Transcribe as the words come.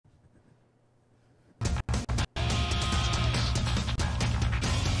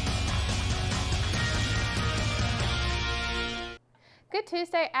Good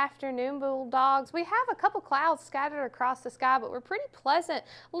Tuesday afternoon, Bulldogs. We have a couple clouds scattered across the sky, but we're pretty pleasant,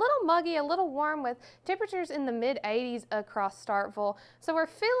 a little muggy, a little warm with temperatures in the mid-80s across Starkville. So we're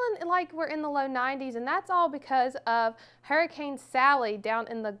feeling like we're in the low 90s, and that's all because of Hurricane Sally down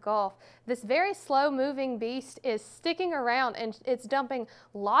in the Gulf. This very slow-moving beast is sticking around, and it's dumping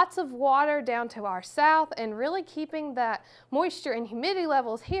lots of water down to our south and really keeping that moisture and humidity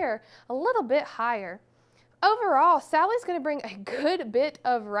levels here a little bit higher. Overall, Sally's going to bring a good bit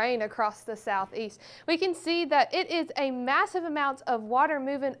of rain across the southeast. We can see that it is a massive amount of water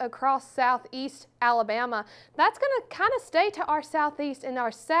moving across southeast Alabama. That's going to kind of stay to our southeast and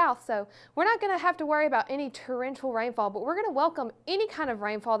our south, so we're not going to have to worry about any torrential rainfall, but we're going to welcome any kind of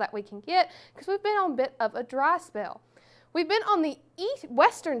rainfall that we can get because we've been on a bit of a dry spell. We've been on the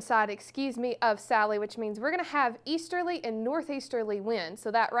western side, of Sally, which means we're going to have easterly and northeasterly winds.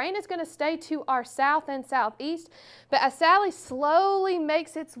 So that rain is going to stay to our south and southeast. But as Sally slowly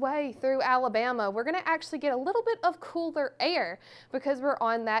makes its way through Alabama, we're going to actually get a little bit of cooler air because we're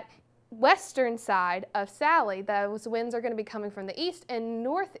on that western side of Sally. Those winds are going to be coming from the east and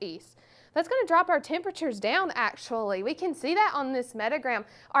northeast. That's going to drop our temperatures down, actually. We can see that on this metagram.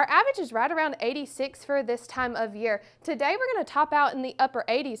 Our average is right around 86 for this time of year. Today, we're going to top out in the upper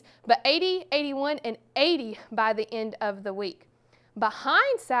 80s, but 80, 81, and 80 by the end of the week.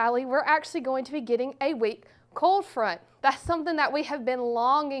 Behind Sally, we're actually going to be getting a weak cold front. That's something that we have been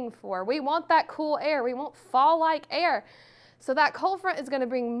longing for. We want that cool air. We want fall-like air. So that cold front is going to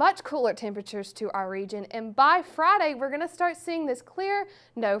bring much cooler temperatures to our region, and by Friday we're going to start seeing this clear,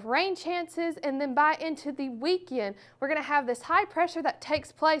 no rain chances, and then by into the weekend we're going to have this high pressure that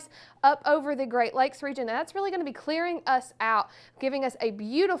takes place up over the Great Lakes region, and that's really going to be clearing us out, giving us a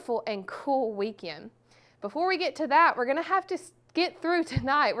beautiful and cool weekend. Before we get to that, we're going to have to get through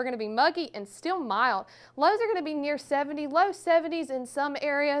tonight. We're going to be muggy and still mild. Lows are going to be near 70, low 70s in some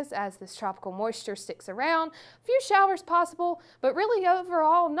areas as this tropical moisture sticks around. A few showers possible, but really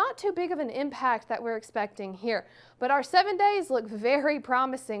overall not too big of an impact that we're expecting here. But our 7 days look very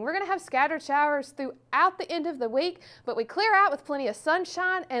promising. We're going to have scattered showers throughout the end of the week, but we clear out with plenty of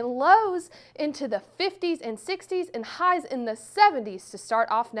sunshine and lows into the 50s and 60s and highs in the 70s to start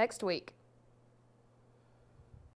off next week.